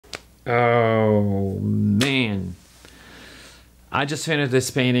Oh man, I just finished this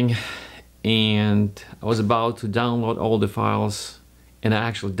painting and I was about to download all the files, and I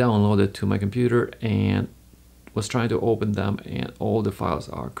actually downloaded to my computer and was trying to open them, and all the files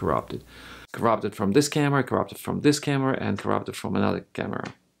are corrupted. Corrupted from this camera, corrupted from this camera, and corrupted from another camera.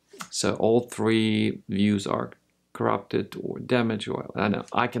 So all three views are corrupted or damaged, or I don't know,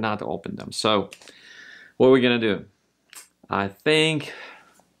 I cannot open them. So what are we gonna do? I think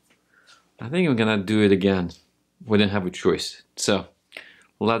I'm gonna do it again. We didn't have a choice. So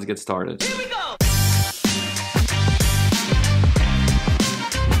let's get started. Here we go.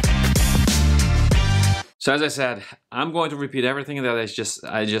 So as I said, I'm going to repeat everything that I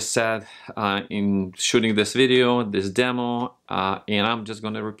just said in shooting this video, this demo, and I'm just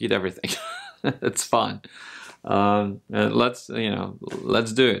going to repeat everything. It's fun. And let's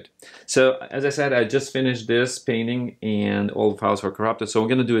do it. So as I said, I just finished this painting and all the files were corrupted, so we're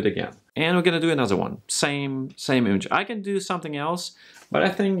gonna do it again, and we're gonna do another one, same image. I can do something else, but I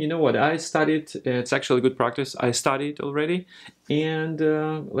think, you know what, I studied, it's actually good practice. I studied already, and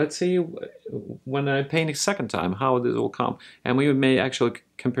let's see when I paint a second time how this will come, and we may actually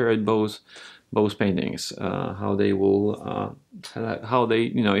compare it both paintings, how they will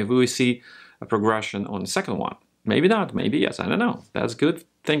if we see a progression on the second one. Maybe not, maybe yes, I don't know. That's a good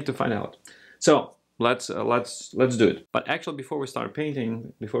thing to find out. So let's do it. But actually, before we start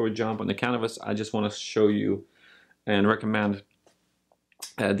painting, before we jump on the canvas, I just want to show you and recommend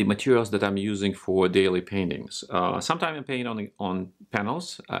the materials that I'm using for daily paintings. Sometimes I paint on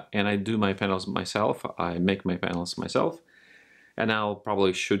panels, and I do my panels myself. I make my panels myself, and I'll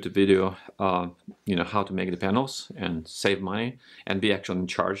probably shoot a video, how to make the panels and save money and be actually in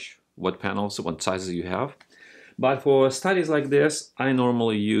charge what panels, what sizes you have. But for studies like this, I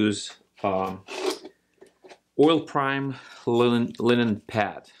normally use oil prime linen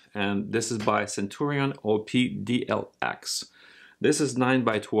pad, and this is by Centurion OPDLX. This is 9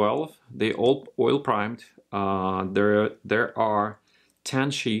 by 12. They all oil primed. There are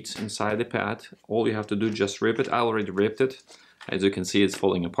 10 sheets inside the pad. All you have to do is just rip it. I already ripped it. As you can see, it's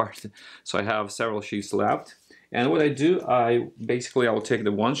falling apart. So I have several sheets left. And what I do, I will take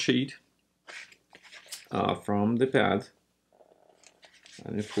the one sheet from the pad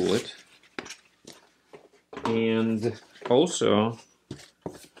and I pull it. And also,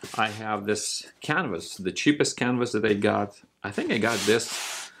 I have this canvas, the cheapest canvas that I got. I think I got this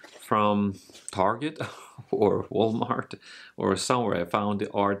from Target or Walmart or somewhere. I found the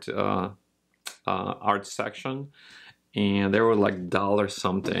art section, and they were like $1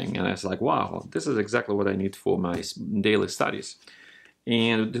 something, and I was like, wow, this is exactly what I need for my daily studies.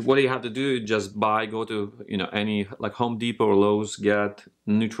 And what you have to do is just go to any like Home Depot or Lowe's, get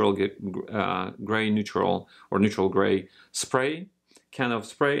gray neutral or neutral gray spray, can of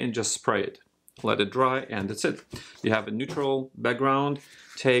spray, and just spray it. Let it dry, and that's it. You have a neutral background.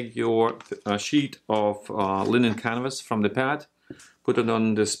 Take your sheet of linen canvas from the pad, put it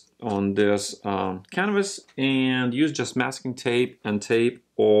on this canvas, and use just masking tape and tape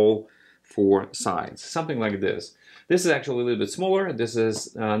all four sides, something like this. This is actually a little bit smaller. This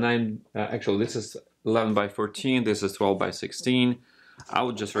is this is 11 by 14. This is 12 by 16. I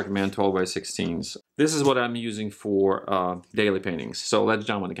would just recommend 12 by 16s. This is what I'm using for daily paintings. So let's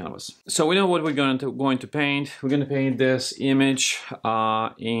jump on the canvas. So we know what we're going to paint. We're going to paint this image,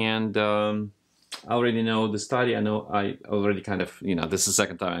 and I already know the study. I know I already kind of, this is the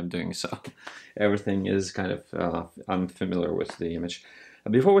second time I'm doing, so everything is kind of, I'm familiar with the image.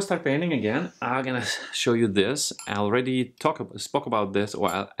 Before we start painting again, I'm gonna show you this. I already spoke about this, or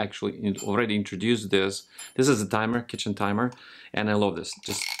I actually already introduced this. This is a timer, kitchen timer, and I love this.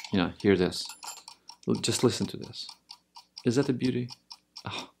 Just, hear this. Just listen to this. Is that a beauty?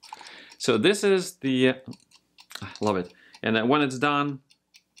 Oh. So this is I love it. And then when it's done,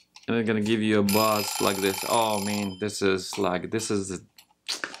 I'm gonna give you a buzz like this. Oh man, this is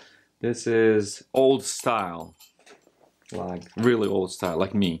old style. Like really old style,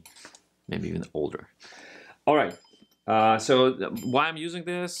 like me, maybe even older. All right, so why I'm using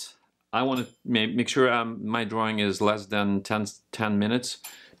this, I want to make sure my drawing is less than 10 minutes.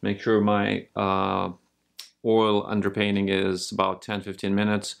 Make sure my oil underpainting is about 10-15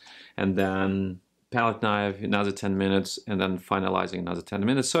 minutes, and then palette knife another 10 minutes, and then finalizing another 10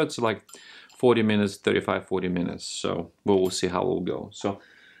 minutes. So it's like 40 minutes, 35-40 minutes. So we'll see how it will go. So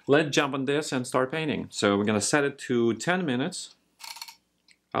let's jump on this and start painting. So we're gonna set it to 10 minutes.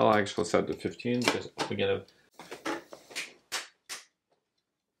 I'll actually set it to 15 because we're gonna...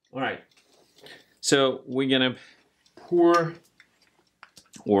 All right. So we're gonna pour,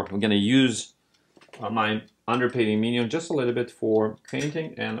 or we're gonna use my underpainting medium just a little bit for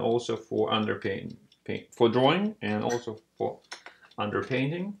painting and also for underpainting, for drawing and also for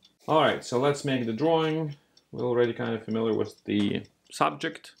underpainting. All right, so let's make the drawing. We're already kind of familiar with the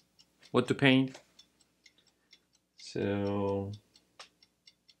subject, what to paint. So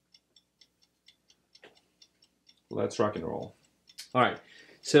let's rock and roll. All right,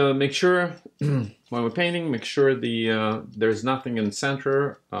 so make sure when we're painting, make sure there's nothing in the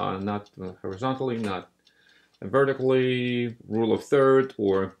center, not horizontally, not vertically, rule of third,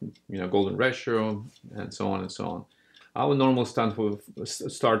 or golden ratio, and so on and so on. I would normally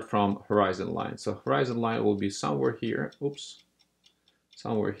start from horizon line. So horizon line will be somewhere here. Oops,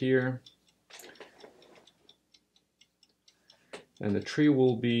 somewhere here. And the tree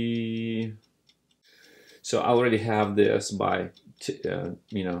will be. So I already have this by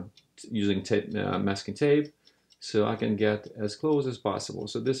using tape, masking tape, so I can get as close as possible.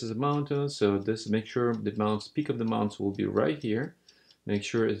 So this is a mountain. So this, make sure the peak of the mountain will be right here. Make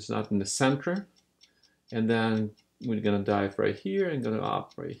sure it's not in the center, and then we're gonna dive right here and gonna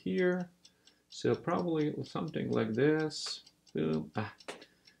up right here. So probably something like this. Boom.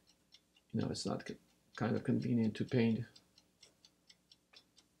 It's not kind of convenient to paint.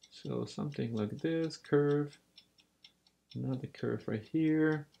 So something like this, curve, another curve right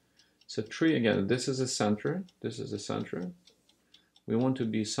here. So tree, again, this is the center, this is the center. We want to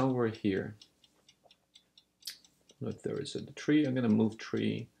be somewhere here. Look, there is the tree. I'm gonna move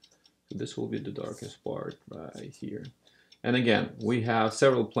tree. So this will be the darkest part right here. And again, we have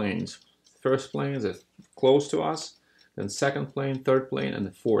several planes. First plane is close to us, then second plane, third plane, and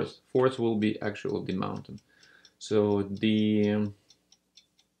the fourth. Fourth will be actually the mountain. So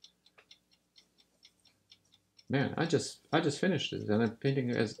man, I just finished it and I'm painting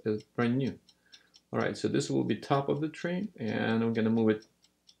it as brand new. All right, so this will be top of the tree, and I'm gonna move it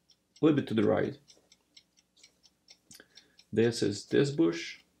a little bit to the right. This is this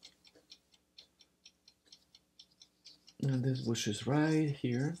bush, and this bush is right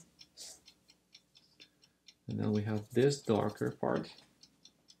here. And then we have this darker part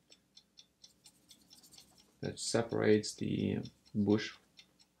that separates the bush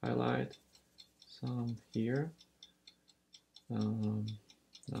highlight. Some here. Now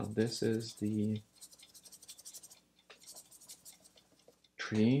this is the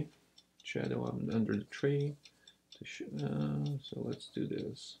tree, shadow under the tree. So let's do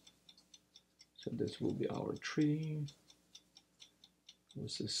this. So this will be our tree.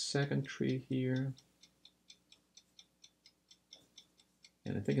 What's the second tree here?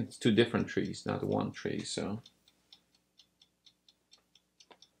 And I think it's two different trees, not one tree. So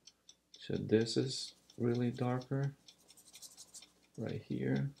this is really darker right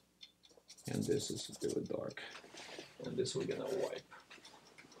here, and this is really dark, and this we're gonna wipe.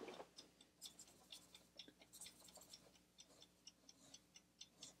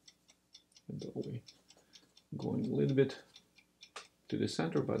 And we're going a little bit to the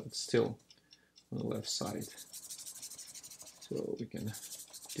center, but it's still on the left side. So we can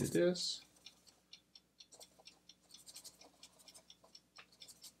do this.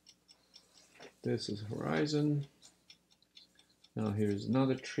 This is horizon. Now here's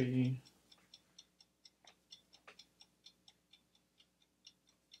another tree.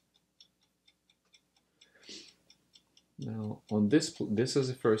 Now on this is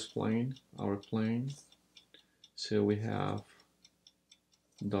the first plane, our plane. So we have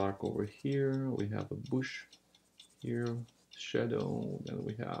dark over here, we have a bush here, shadow, then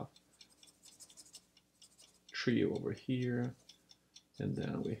we have tree over here, and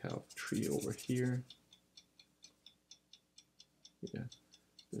then we have tree over here. Yeah,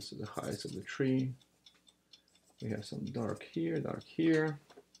 this is the height of the tree. We have some dark here, dark here.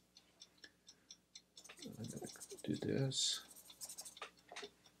 I'm gonna do this.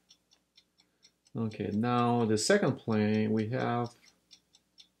 Okay, now the second plane, we have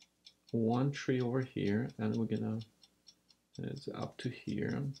one tree over here, and we're gonna, it's up to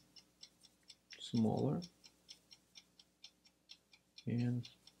here, smaller, and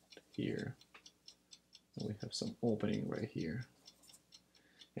here. And we have some opening right here.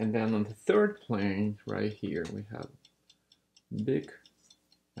 And then on the third plane, right here, we have big,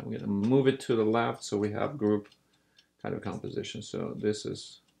 and we're gonna move it to the left so we have group kind of composition. So this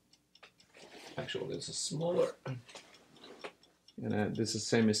is, actually this is smaller. And this is the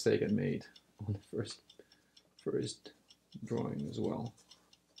same mistake I made on the first drawing as well.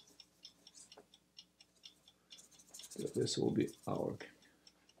 So this will be our,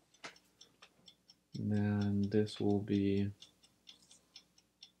 and then this will be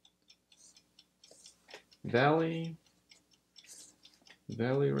valley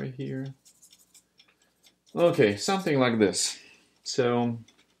right here. Okay, something like this. So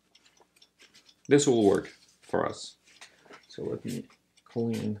this will work for us. So let me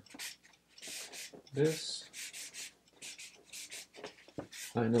clean this.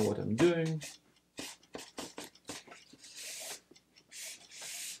 I know what I'm doing.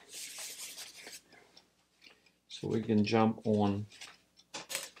 So we can jump on.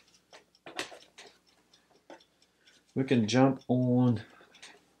 We can jump on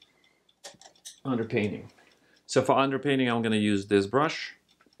underpainting. So for underpainting, I'm going to use this brush.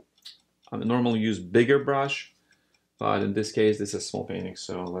 I normally use bigger brush, but in this case, this is small painting.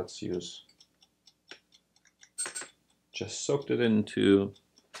 So let's use. Just soaked it into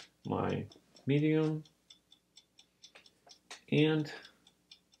my medium, and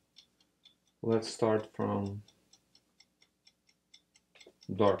let's start from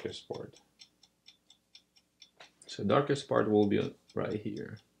darkest part. So darkest part will be right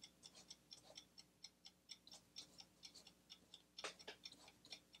here.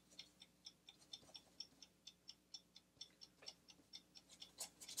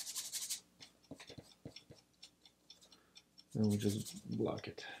 And we just block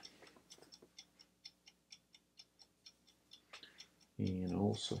it. And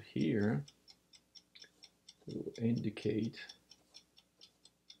also here, we'll indicate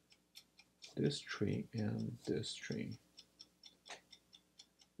this tree and this tree.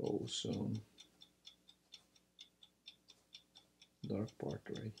 Also, dark part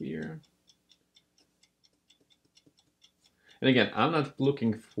right here. And again, I'm not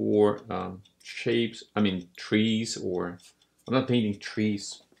looking for shapes, I mean trees, or I'm not painting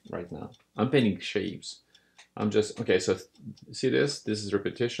trees right now. I'm painting shapes. I'm just, okay, so see this? This is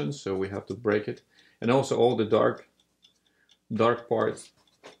repetition, so we have to break it. And also all the dark parts,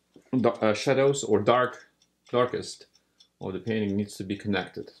 shadows or darkest of the painting needs to be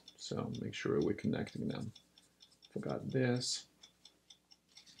connected. So make sure we're connecting them. Forgot this.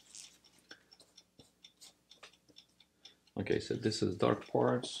 Okay, so this is dark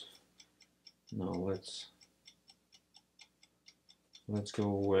parts. Now let's go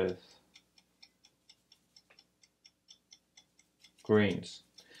with greens.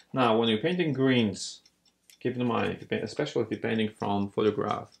 Now, when you're painting greens, keep in mind, especially if you're painting from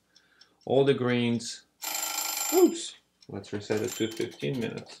photograph, all the greens, oops, let's reset it to 15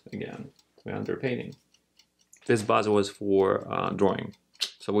 minutes again. We're underpainting. This buzzer was for drawing,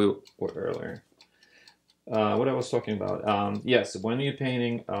 so we were earlier. What I was talking about, yes, when you're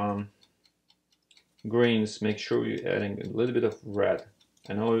painting greens, make sure you're adding a little bit of red.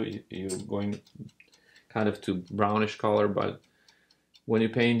 I know you're going kind of to brownish color, but when you're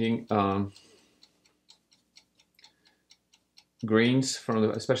painting greens, from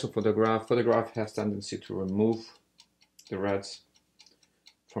especially photograph has tendency to remove the reds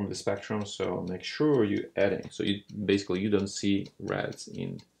from the spectrum, so make sure you're adding. So you basically don't see reds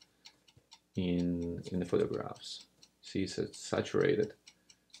in the photographs. See, so it's saturated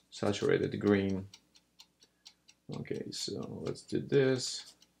green. Okay, so let's do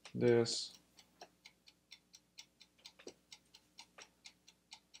this.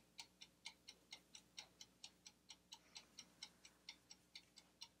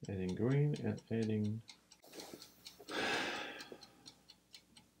 Adding green and adding.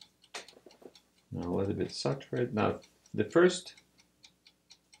 Now a little bit saturated. Now the first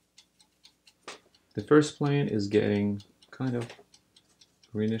plane is getting kind of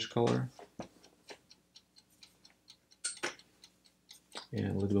greenish color and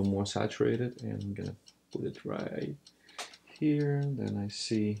a little bit more saturated, and I'm gonna put it right here. Then I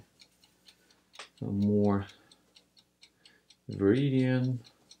see some more viridian,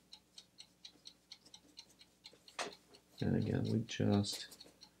 and again we just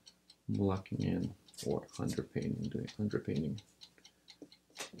blocking in or underpainting, doing underpainting.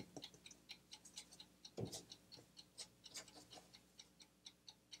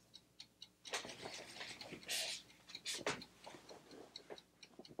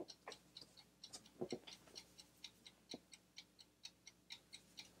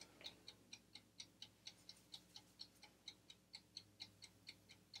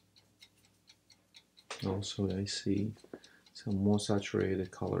 Also, I see some more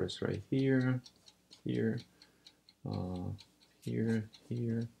saturated colors right here, here, here,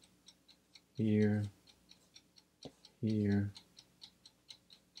 here, here, here.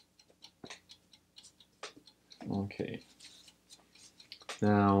 Okay.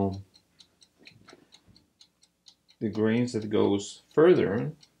 Now, the grains that goes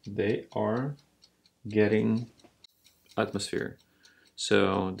further, they are getting atmosphere.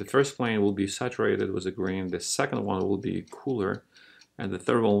 So the first plane will be saturated with a green, the second one will be cooler, and the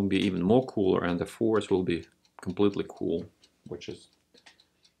third one will be even more cooler, and the fourth will be completely cool, which is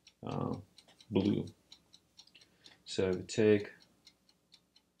blue. So we take,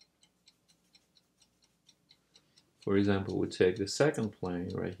 for example, we take the second plane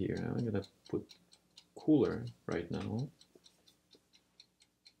right here. I'm gonna put cooler right now.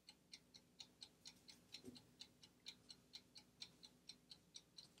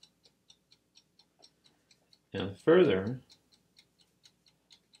 And further,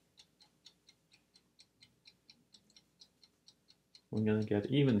 we're gonna get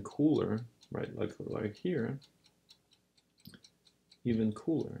even cooler, right? Like here, even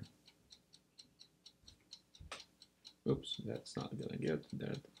cooler. Oops, that's not gonna get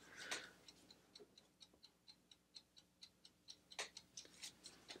that.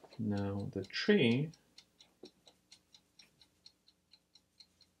 Now the tree,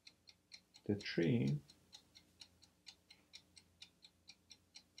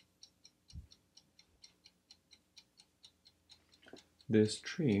 this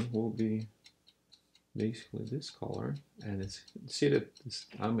tree will be basically this color, and it's, see that this,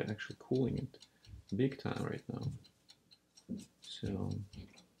 I'm actually cooling it big time right now. So,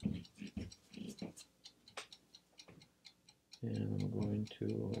 and I'm going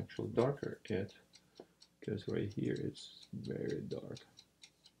to actually darker it, because right here it's very dark.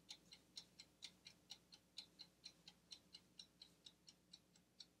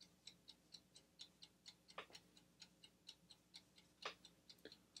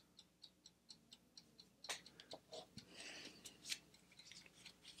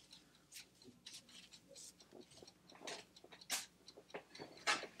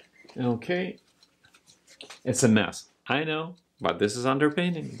 Okay, it's a mess, I know, but this is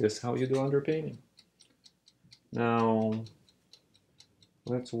underpainting. This is how you do underpainting. Now,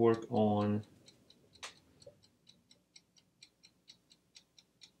 let's work on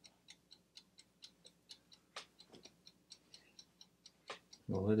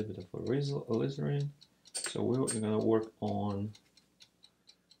a little bit of alizarin. So we're gonna work on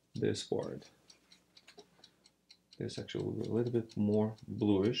this part. This actually will be a little bit more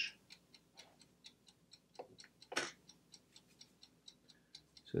bluish.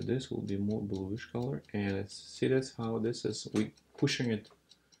 So this will be more bluish color, and it's, see, that's how this is, we pushing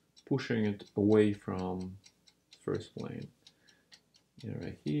it away from first plane. And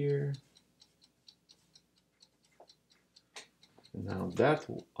right here. And now that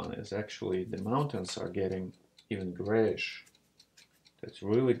one is actually, the mountains are getting even grayish. That's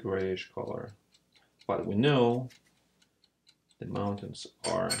really grayish color. But we know the mountains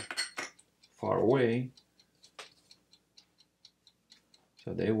are far away,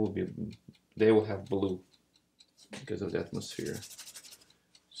 so they will have blue because of the atmosphere.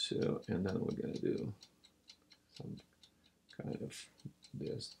 So, and then we're gonna do some kind of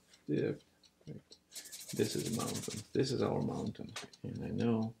this dip. Right. This is a mountain. This is our mountain, and I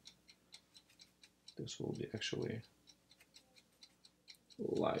know this will be actually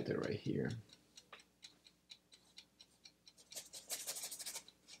lighter right here.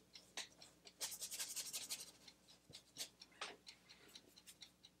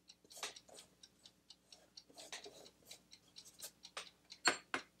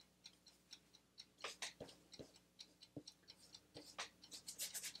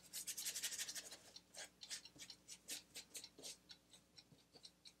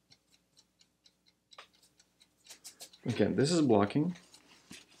 Again, this is blocking,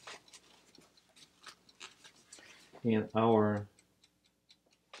 and our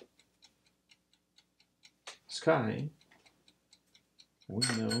sky, we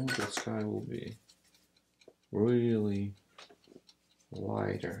know the sky will be really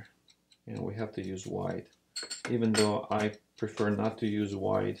lighter, and we have to use white, even though I prefer not to use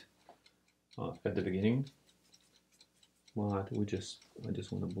white at the beginning, but I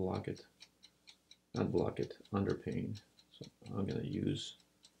just want to block it. Not block it, underpaint. So I'm gonna use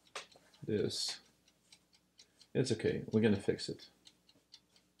this. It's okay, we're gonna fix it.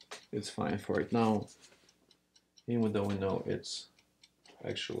 It's fine for right now, even though we know it's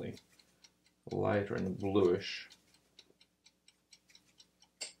actually lighter and bluish.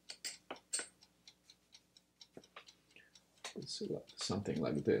 It's something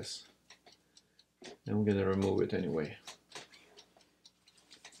like this. And we're gonna remove it anyway.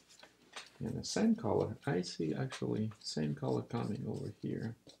 And the same color, I see actually same color coming over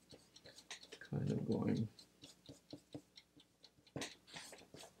here, kind of going.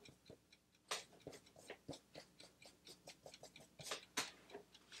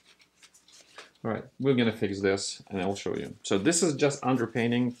 All right, we're gonna fix this and I'll show you. So this is just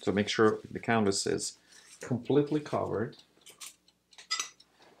underpainting to make sure the canvas is completely covered.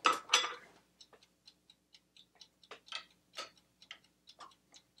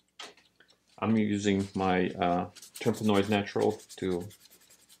 I'm using my Terpenoid Natural to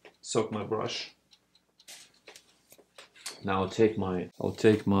soak my brush. Now I'll take my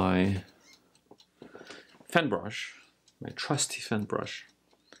fan brush, my trusty fan brush.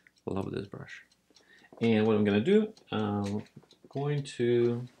 I love this brush. And what I'm gonna do, I'm going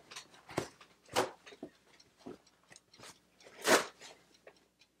to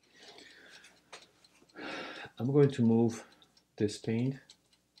move this paint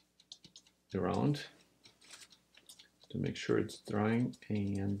around to make sure it's drying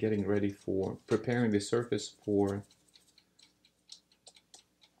and getting ready for preparing the surface for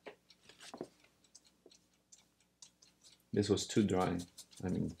this was too dry. I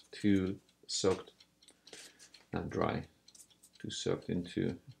mean, too soaked, not dry, too soaked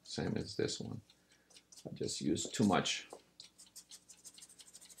into same as this one. I just used too much.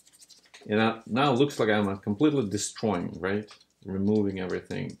 And now it looks like I'm completely destroying, right? Removing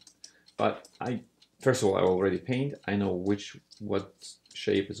everything. But first of all, I already paint. I know what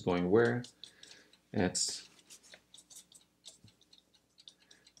shape is going where.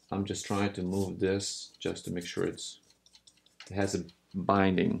 I'm just trying to move this just to make sure it has a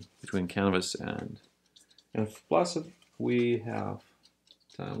binding between canvas and plus we have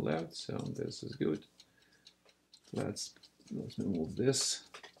time left, so this is good. Let's move this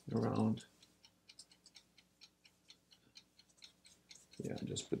around. Yeah,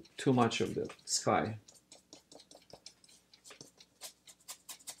 just put too much of the sky.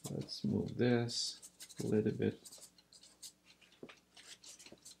 Let's move this a little bit.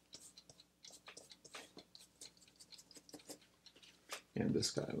 And the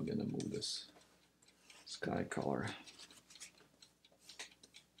sky, we're gonna move this sky color.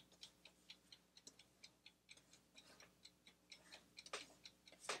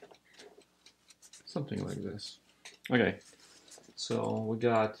 Something like this. Okay, so we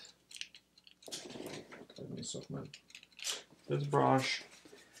got, let me soak this brush.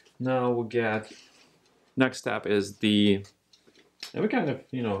 Now we get, next step is and we're kind of,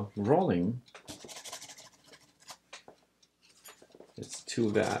 rolling. It's too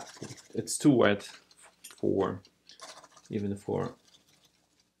wet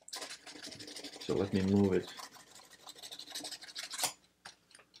so let me move it.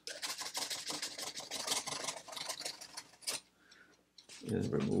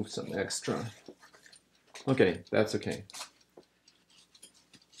 And remove some extra. Okay, that's okay.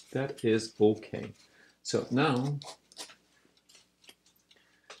 That is okay. So now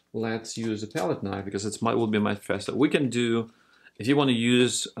let's use a palette knife because will be much faster. We can do, if you want to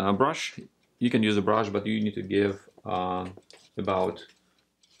use a brush, you can use a brush, but you need to give about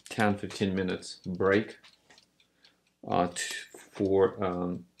 10-15 minutes break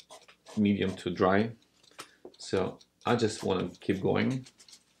for medium to dry. So I just want to keep going.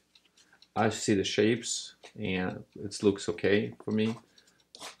 I see the shapes and it looks okay for me.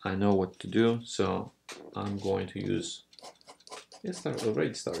 I know what to do, so I'm going to use, it's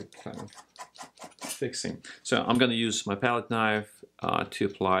already started kind of fixing. So I'm going to use my palette knife to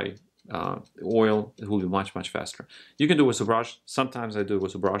apply oil. It will be much faster. You can do it with a brush. Sometimes I do it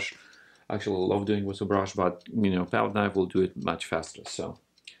with a brush. Actually, I love doing it with a brush, but palette knife will do it much faster. So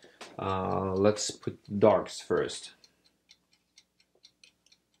let's put darks first.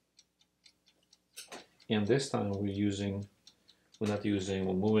 And this time we're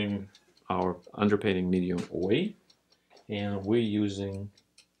moving our underpainting medium away, and we're using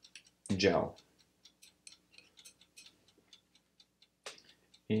gel.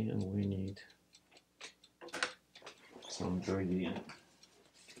 And we need some Viridian.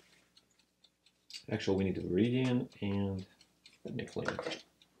 Actually, we need the Viridian and let me clean it.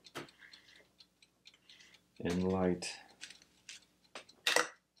 And light.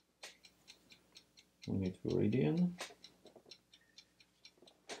 We need Viridian.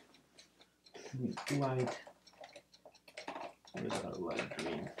 We need light. Where's our light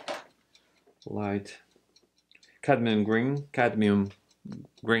green? Light. Cadmium green,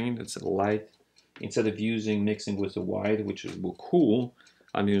 it's a light. Instead of mixing with the white, which is cool,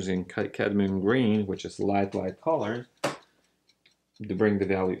 I'm using cadmium green, which is light color, to bring the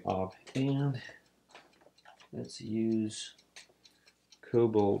value up. And let's use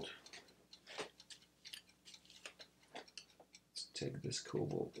cobalt. Let's take this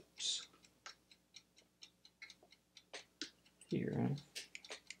cobalt, oops, here.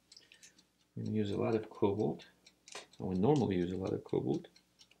 I'm going to use a lot of cobalt. I would normally use a lot of cobalt.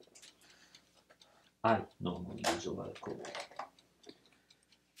 I normally use a lot of cobalt.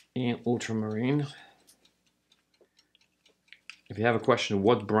 And ultramarine. If you have a question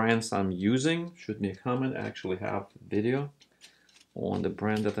what brands I'm using, shoot me a comment. I actually have a video on the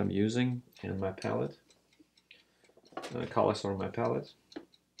brand that I'm using and my palette, colors on my palette,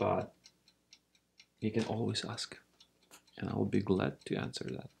 but you can always ask, and I will be glad to answer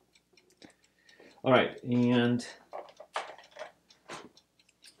that. All right, and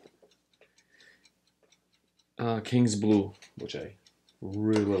King's Blue, which I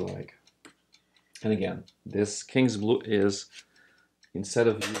really like. And again, this King's Blue is, instead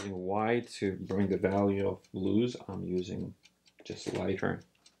of using white to bring the value of blues, I'm using just lighter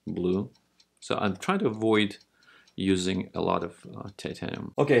blue. So I'm trying to avoid using a lot of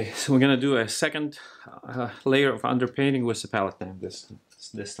titanium. Okay, so we're gonna do a second layer of underpainting with the palette knife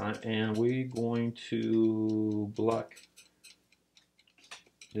this time, and we're going to block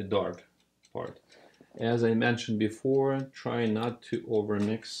the dark part. As I mentioned before, try not to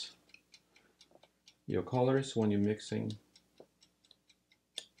overmix your colors when you're mixing.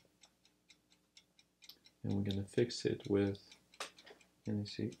 And we're gonna fix it with, let me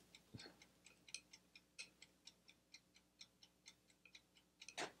see.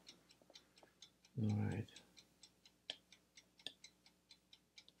 All right.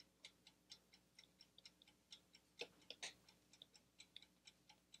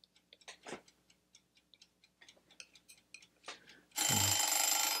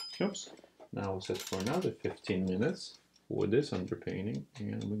 Oops. Now we'll set for another 15 minutes for this underpainting,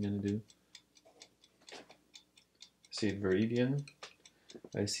 and we're gonna do, see Viridian.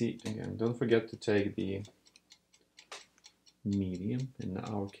 I see, again, don't forget to take the medium in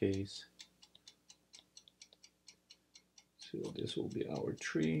our case. So this will be our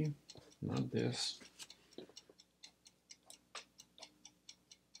tree, not this.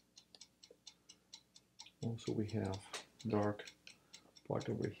 Also we have dark part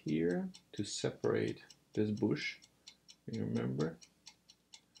over here to separate this bush. You remember?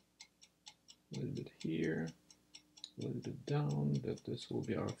 A little bit here, a little bit down, that this will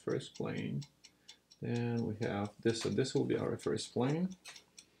be our first plane. Then we have this, so this will be our first plane.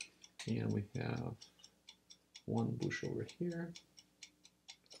 And we have one bush over here.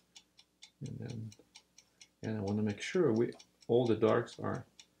 And I want to make sure all the darks are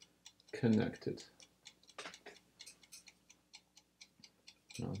connected.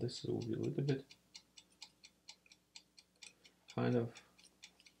 Now this will be a little bit kind of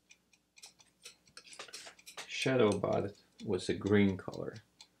shadow, but with a green color.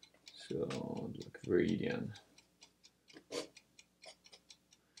 So look, Viridian.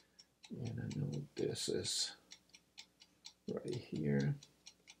 And I know this is right here.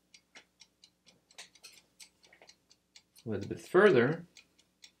 A little bit further,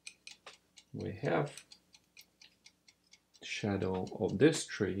 we have shadow of this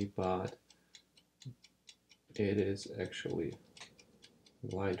tree, but it is actually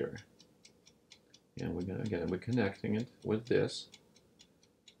lighter. And we're gonna, again, we're connecting it with this,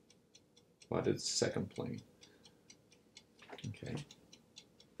 but it's second plane. Okay.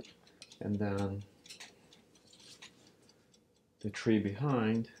 And then the tree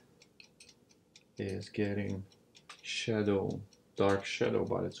behind is getting shadow, dark shadow,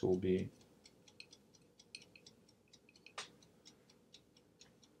 but it will be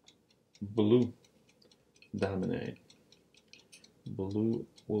blue dominate. Blue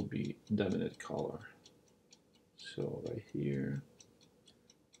will be dominant color. So right here,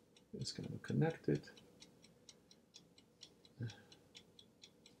 it's kind of connected.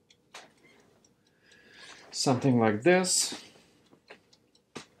 Something like this.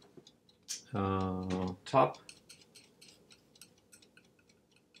 Top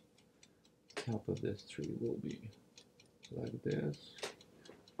of this tree will be like this.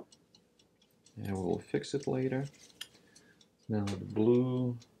 And we'll fix it later. Now the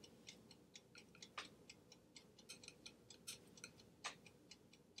blue.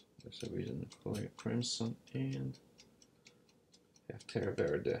 For some reason I call it crimson, and have Terra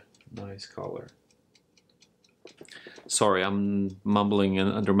Verde, nice color. Sorry, I'm mumbling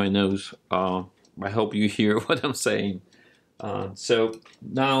under my nose. I hope you hear what I'm saying. So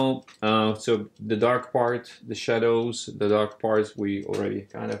now, so the dark part, the shadows, the dark parts we already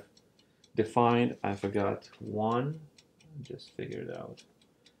kind of defined. I forgot one. I just figured it out.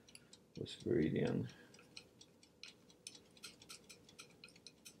 It was Viridian.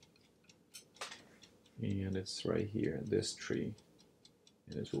 And it's right here, this tree.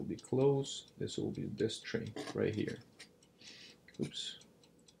 And this will be close. This will be this tree right here. Oops.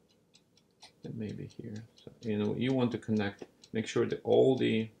 And maybe here. So, you know, you want to connect, make sure that all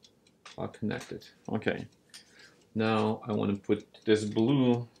the are connected. Okay. Now I want to put this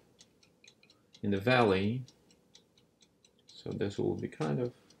blue in the valley. So this will be kind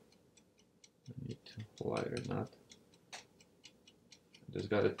of, I need to lighter, not Just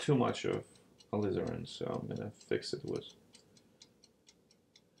got too much of alizarin, so I'm gonna fix it with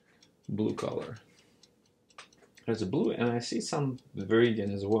blue color. There's a blue, and I see some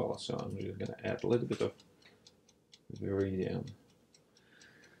viridian as well, so I'm just gonna add a little bit of viridian.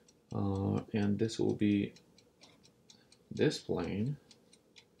 And this will be this plane,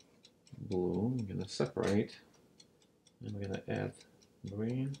 blue. I'm gonna separate, and I'm gonna add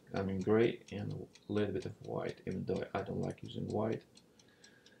green, gray, and a little bit of white, even though I don't like using white.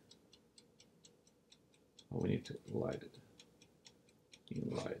 We need to light it.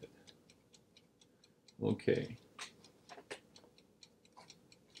 Light it. Okay.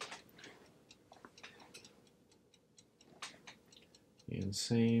 And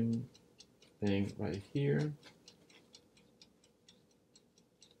same thing right here.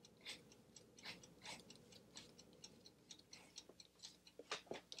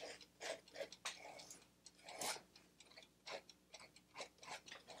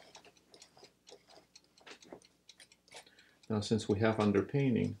 Now, since we have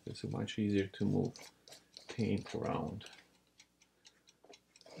underpainting, this is much easier to move paint around.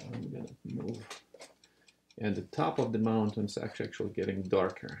 I'm gonna move, and the top of the mountain is actually getting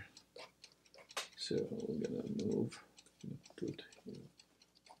darker. So we're gonna move, put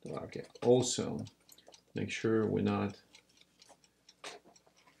darker. Also, make sure we're not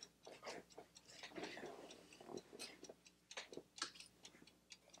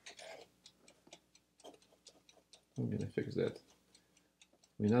I'm gonna fix that.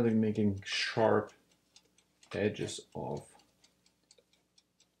 We're not making sharp edges of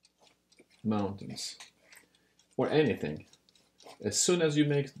mountains or anything. As soon as you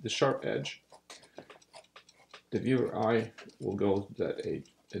make the sharp edge, the viewer eye will go to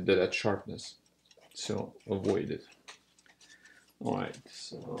that sharpness. So avoid it. All right,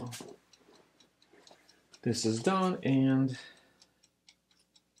 so this is done, and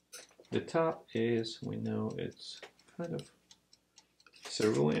the top is, we know it's kind of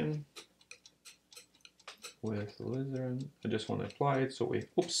cerulean with alizarin. I just want to apply it, so we,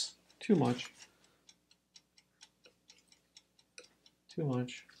 oops, too much. Too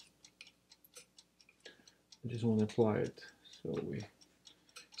much. I just want to apply it so we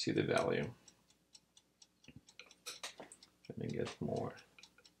see the value. Let me get more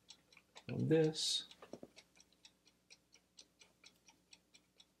on this.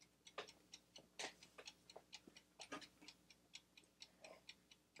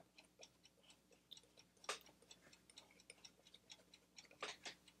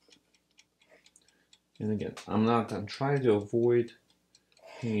 And again, I'm trying to avoid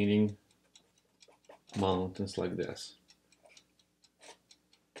painting mountains like this.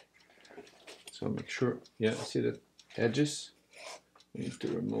 So make sure, yeah, see the edges? We need to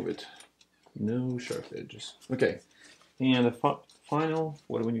remove it. No sharp edges. Okay, and the final,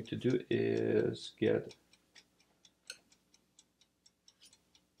 what we need to do is get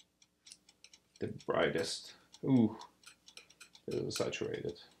the brightest. Ooh, it was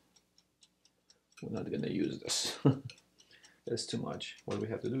saturated. We're not gonna use this. That's too much. What we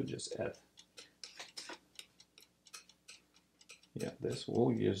have to do is just add. Yeah, this,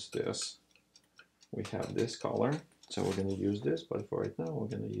 we'll use this. We have this color, so we're gonna use this, but for right now, we're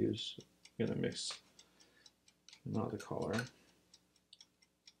gonna mix another color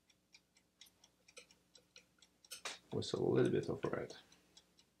with a little bit of red.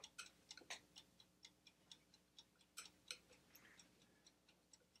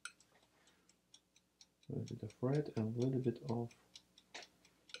 A little bit of red and a little bit of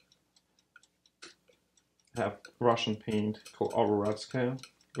Russian paint called Overratska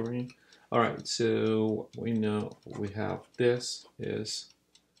green. All right, so we know we have this is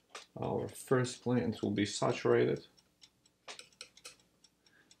our first plane. It will be saturated.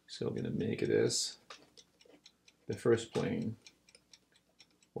 So we're gonna make it as the first plane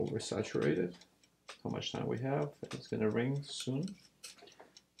oversaturated. How much time we have? It's gonna ring soon.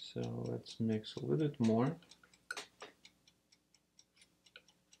 So let's mix a little bit more.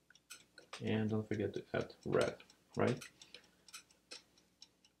 And don't forget to add red, right?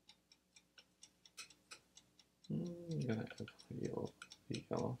 I'm gonna add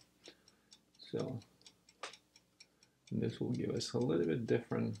yellow. So this will give us a little bit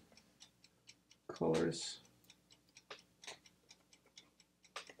different colors.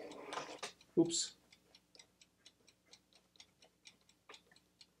 Oops.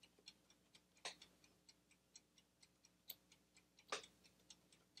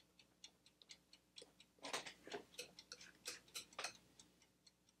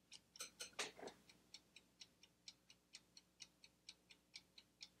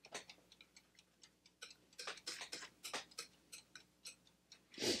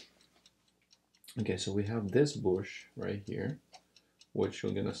 Okay, so we have this bush right here, which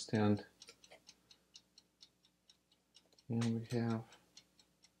we're gonna stand, and we have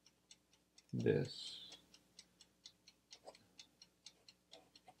this.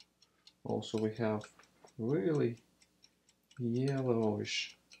 Also, we have really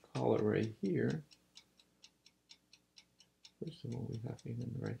yellowish color right here. First of all, we have even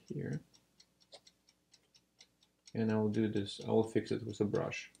right here. And I'll do this, I will fix it with a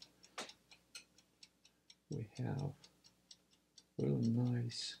brush. We have really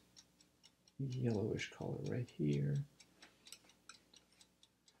nice yellowish color right here.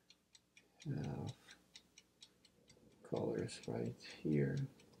 Have colors right here.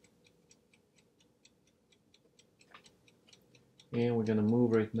 And we're gonna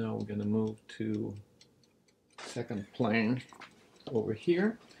move right now, we're gonna move to second plane over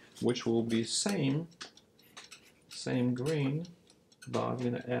here, which will be same green, but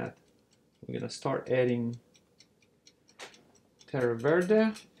we're gonna start adding Terra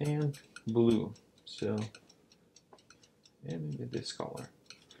Verde and blue. So, and maybe this color.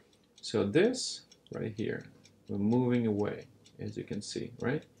 So this right here, we're moving away, as you can see,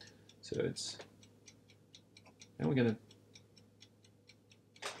 right? So it's, and we're gonna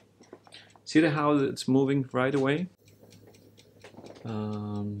see how it's moving right away.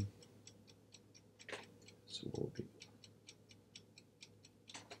 So we'll be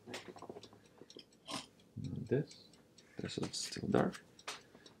this is still dark.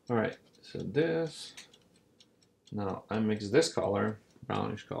 All right, so this, now I mix this color,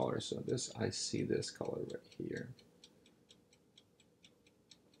 brownish color, so this, I see this color right here.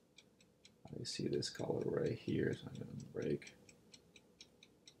 I see this color right here, so I'm gonna break.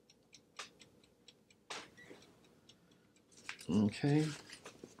 Okay,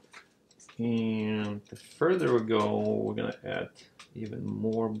 and the further we go, we're gonna add even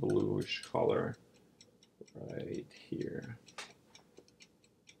more bluish color right here.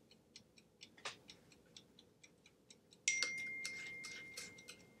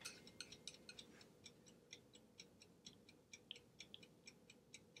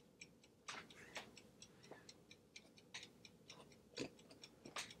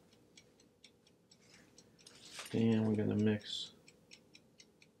 And we're gonna mix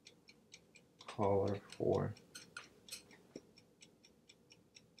color for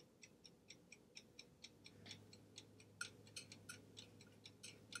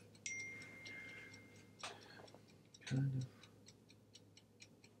kind of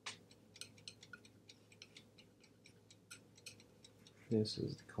this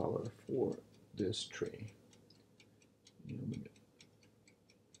is the color for this tree.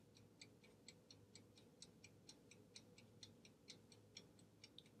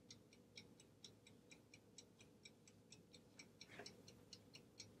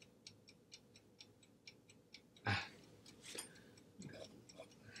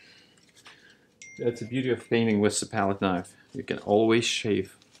 That's the beauty of painting with the palette knife. You can always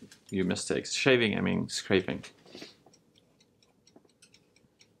shave your mistakes. Shaving, I mean scraping.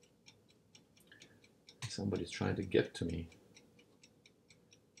 Somebody's trying to get to me.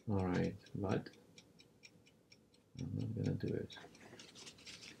 All right, but I'm not gonna do it.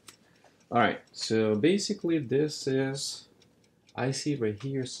 All right, so basically this is, I see right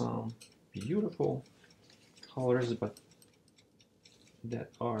here some beautiful colors, but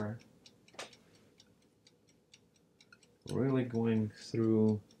that are really going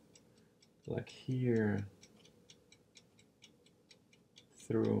through, like here,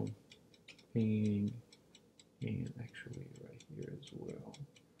 through painting, and actually right here as well.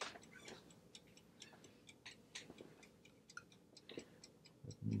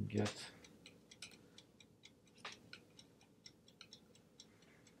 Let me get,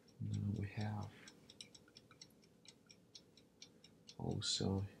 now we have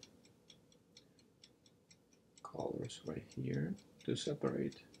also colors right here to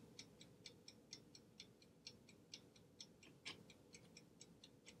separate.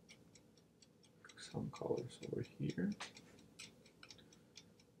 Some colors over here.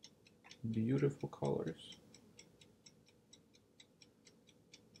 Beautiful colors.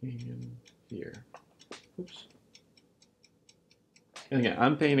 And here. Oops. And again,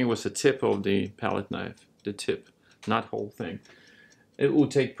 I'm painting with the tip of the palette knife. The tip, not whole thing. It will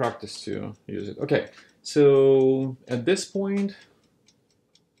take practice to use it. Okay, so at this point,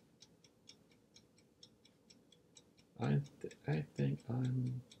 I think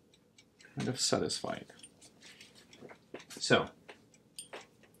I'm kind of satisfied. So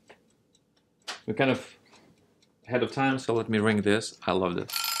we're kind of ahead of time, so let me ring this. I loved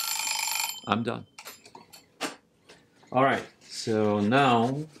it. I'm done. All right, So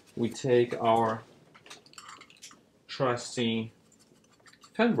now we take our trusty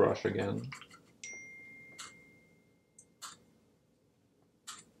pen brush again.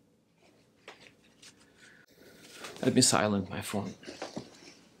 Let me silence my phone.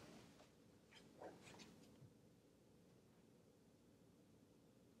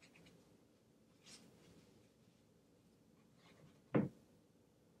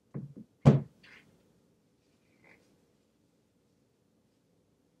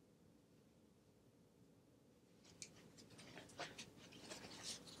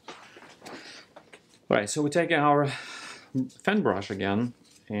 Right, so we're taking our pen brush again,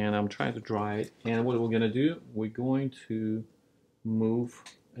 and I'm trying to dry it. And what we're gonna do, we're going to move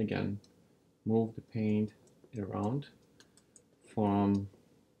the paint around from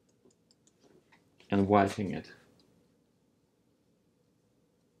and wiping it.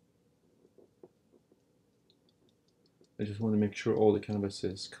 I just want to make sure all the canvas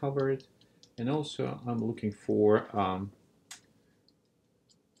is covered, and also I'm looking for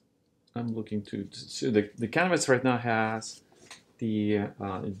so the canvas right now has the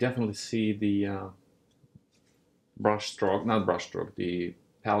definitely see the brush stroke, not brush stroke, the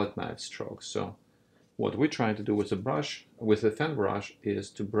palette knife stroke. So what we're trying to do with the brush, with the pen brush, is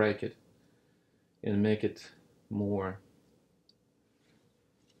to break it and make it more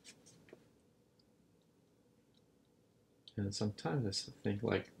and sometimes I think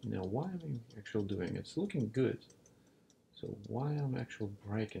like, why am I actually doing it? It's looking good. So why am I actually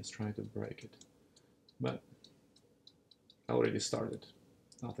trying to break it? But I already started.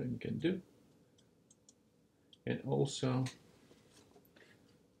 Nothing we can do. And also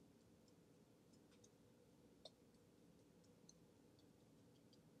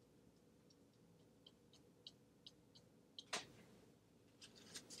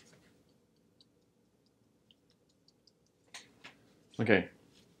okay,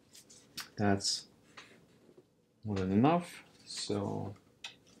 that's more than enough. So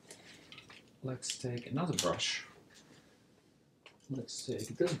let's take another brush. Let's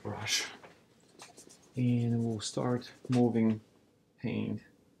take this brush and we'll start moving paint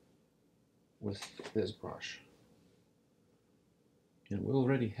with this brush. And we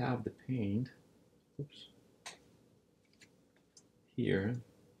already have the paint, oops, here.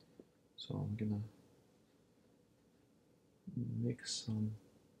 So I'm gonna mix some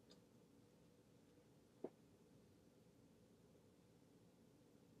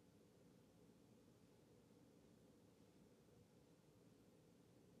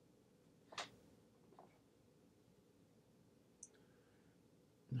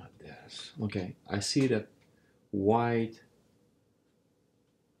not this. Okay, I see that white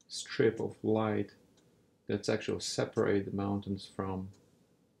strip of light that's actually separate the mountains from.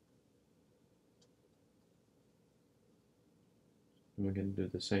 And we're going to do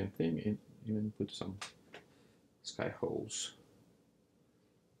the same thing and even put some sky holes.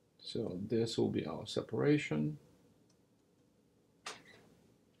 So this will be our separation.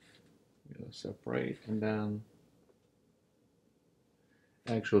 We're going to separate, and then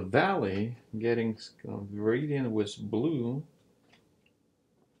actual valley getting gradient with blue.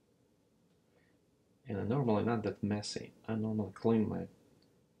 And I'm normally not that messy. I normally clean my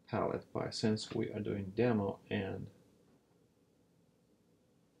palette, but since we are doing demo, and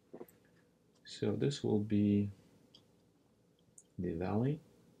so this will be the valley,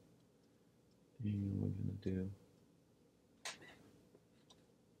 and we're going to do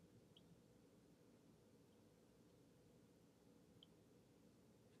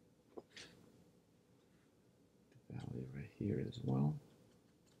the valley right here as well.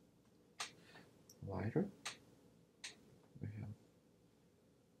 Lighter. We have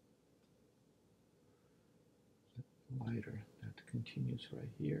lighter that continues right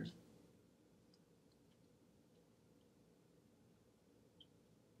here.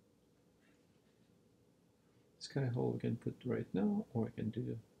 Sky hole we can put right now, or we can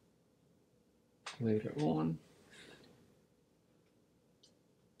do later on.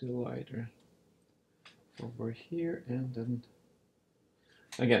 The lighter over here, and then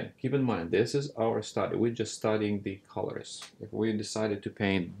again, keep in mind, this is our study. We're just studying the colors. If we decided to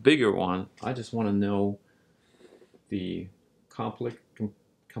paint bigger one, I just want to know the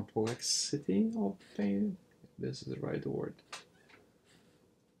complexity of paint. This is the right word.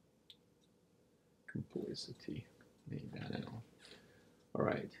 Complexity. Maybe, I don't know. All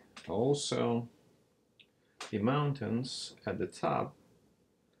right. Also, the mountains at the top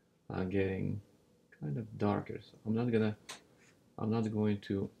are getting kind of darker. So I'm not going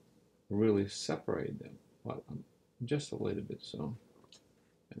to really separate them, but just a little bit. So,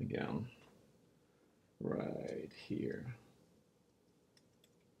 and again, right here.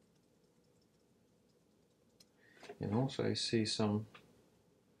 And also I see some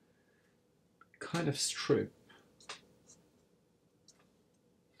kind of strip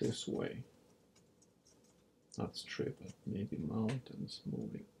this way. Not strip, but maybe mountains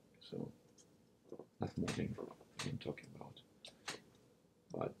moving. So, not moving, I'm talking about.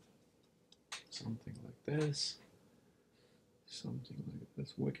 But something like this. Something like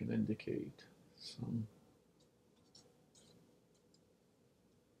this. We can indicate some.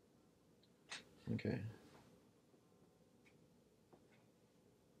 Okay.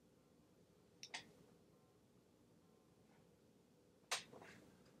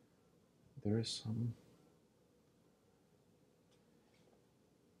 There is some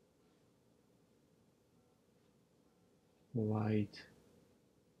light.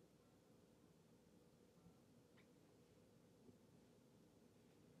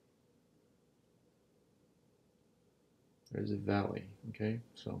 There's a valley, okay?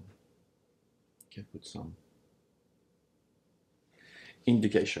 So you can put some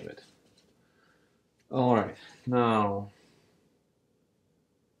indication of it. All right, now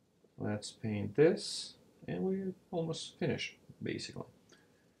let's paint this, and we're almost finished, basically.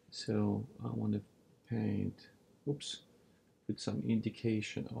 So I want to paint, oops, put some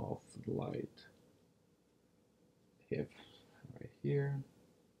indication of light here, right here.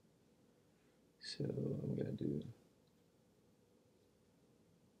 So I'm gonna do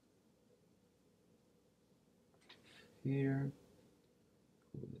here,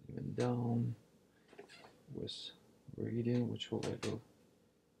 pull it even down with reading, which will I go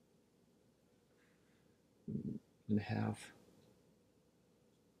in half.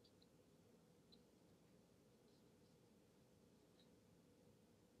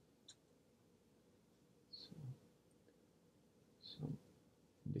 So, some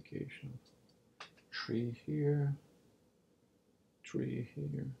indication. Tree here, tree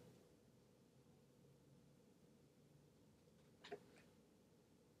here.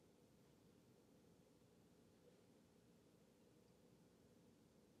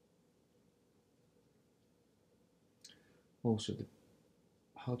 Also,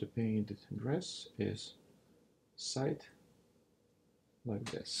 how to paint the dress is side like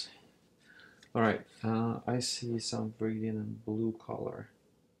this. All right, I see some gradient and blue color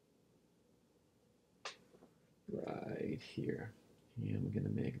right here, and I'm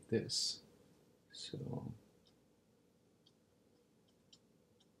gonna make this. So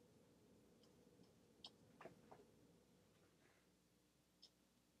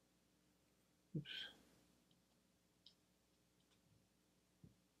oops.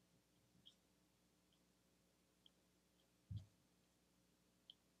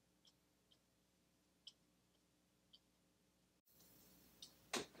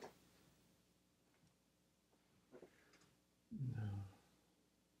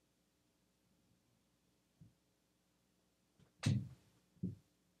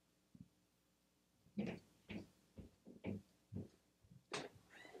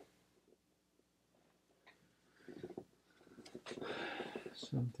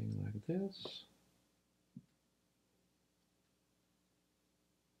 Something like this.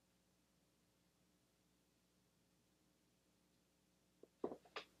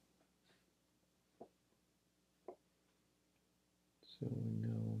 So we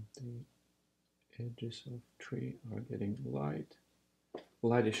know the edges of tree are getting light.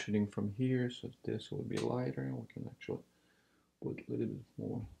 Light is shooting from here, so this will be lighter, and we can actually put a little bit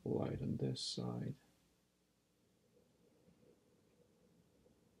more light on this side.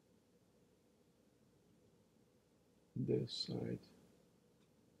 This side.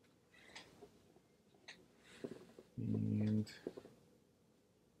 And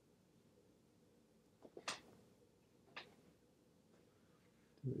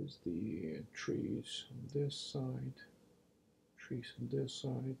there's the trees on this side, trees on this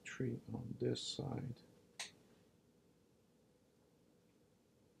side, tree on this side.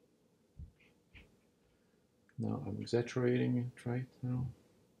 Now I'm exaggerating it right now.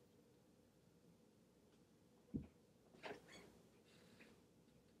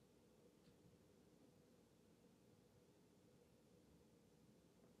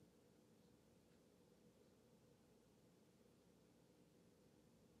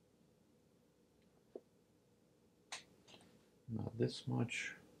 Not this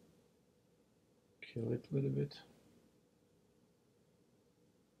much. Kill it a little bit.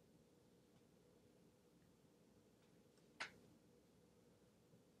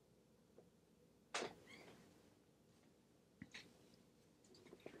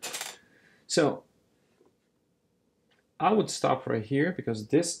 So I would stop right here because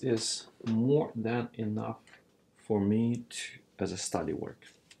this is more than enough for me to, as a study work.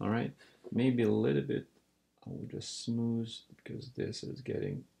 All right, maybe a little bit I will just smooth because this is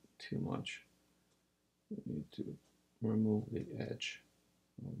getting too much. We need to remove the edge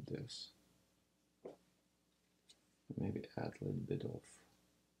of this. Maybe add a little bit of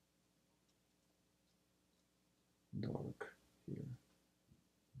dark here.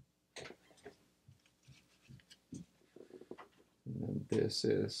 And then this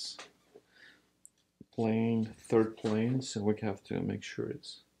is plane, third plane, so we have to make sure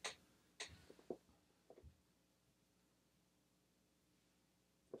it's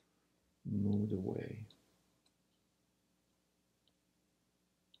moved away.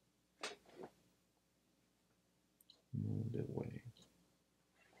 Moved away.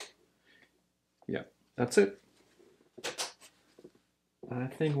 Yeah, that's it. I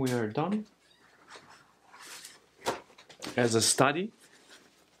think we are done. As a study,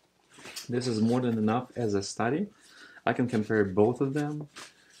 this is more than enough as a study. I can compare both of them.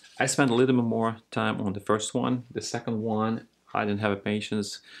 I spent a little bit more time on the first one. The second one, I didn't have a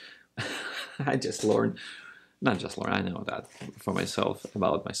patience. I just learned, not just learned, I know that for myself,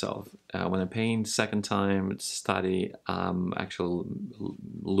 about myself. When I paint second time study, I'm actually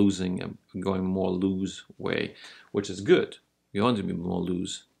losing, going more loose way, which is good. You want to be more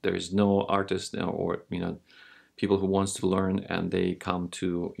loose. There is no artist or, you know, people who wants to learn and they come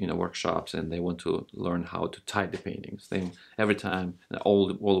to, you know, workshops and they want to learn how to tie the paintings. They every time,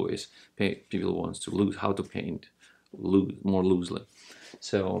 always, people wants to lose how to paint more loosely.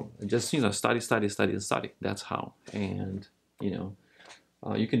 So just, you know, study, study, study, and study. That's how. And you know,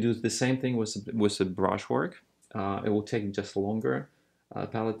 you can do the same thing with the brushwork. It will take just longer.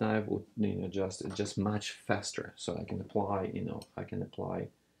 Palette knife will, you know, just much faster. So I can apply, you know, I can apply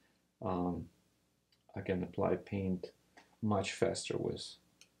paint much faster with,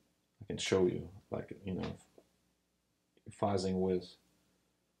 I can show you, like, you know, fuzzing with,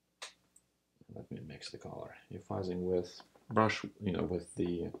 let me mix the color. You're fuzzing with brush, you know, with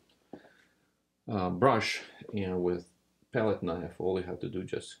the brush, and with palette knife, all you have to do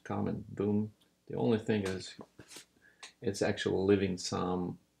just come and boom. The only thing is, it's actually leaving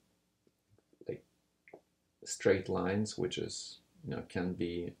some like straight lines, which is, you know, can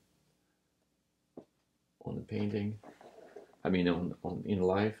be on the painting, I mean on in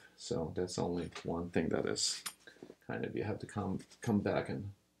life. So that's only one thing that is kind of, you have to come back and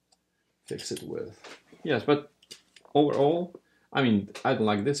fix it with. Yes, but overall, I mean, I don't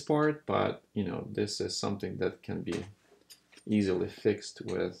like this part, but you know, this is something that can be easily fixed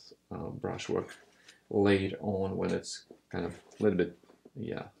with brushwork later on when it's kind of a little bit,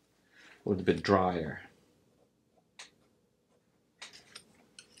 yeah, a little bit drier.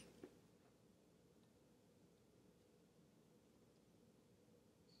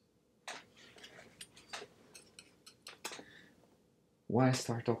 Why I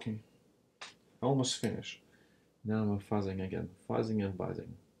start talking? Almost finished. Now I'm fuzzing again, fuzzing and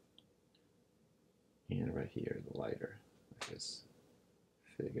buzzing. And right here, the lighter. I just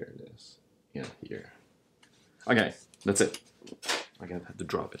figure this. Yeah, here. Okay, that's it. Again, I had to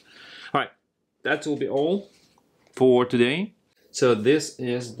drop it. All right, that will be all for today. So this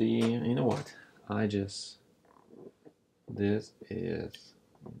is the, you know what? This is,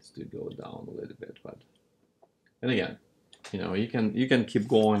 needs to go down a little bit, but, and again, you know, you can keep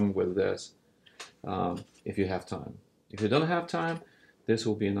going with this if you have time. If you don't have time, this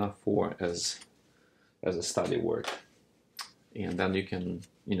will be enough for as a study work, and then you can,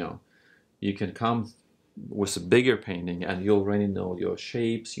 you know, you can come with a bigger painting and you already know your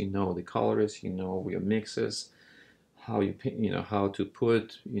shapes, you know the colors, you know your mixes, how you paint, you know how to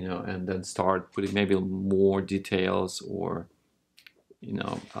put, you know, and then start putting maybe more details, or you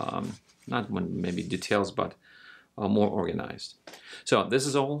know, not maybe details, but more organized. So this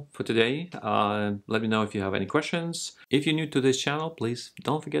is all for today. Let me know if you have any questions. If you're new to this channel, please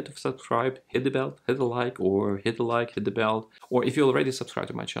don't forget to subscribe, hit the bell, hit the like, hit the bell. Or if you already subscribed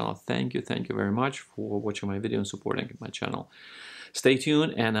to my channel, thank you very much for watching my video and supporting my channel. Stay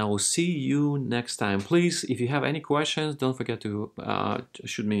tuned, and I will see you next time. Please, if you have any questions, don't forget to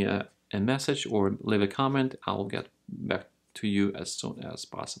shoot me a message or leave a comment. I will get back to you as soon as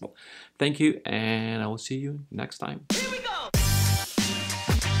possible. Thank you, and I will see you next time. Here we go!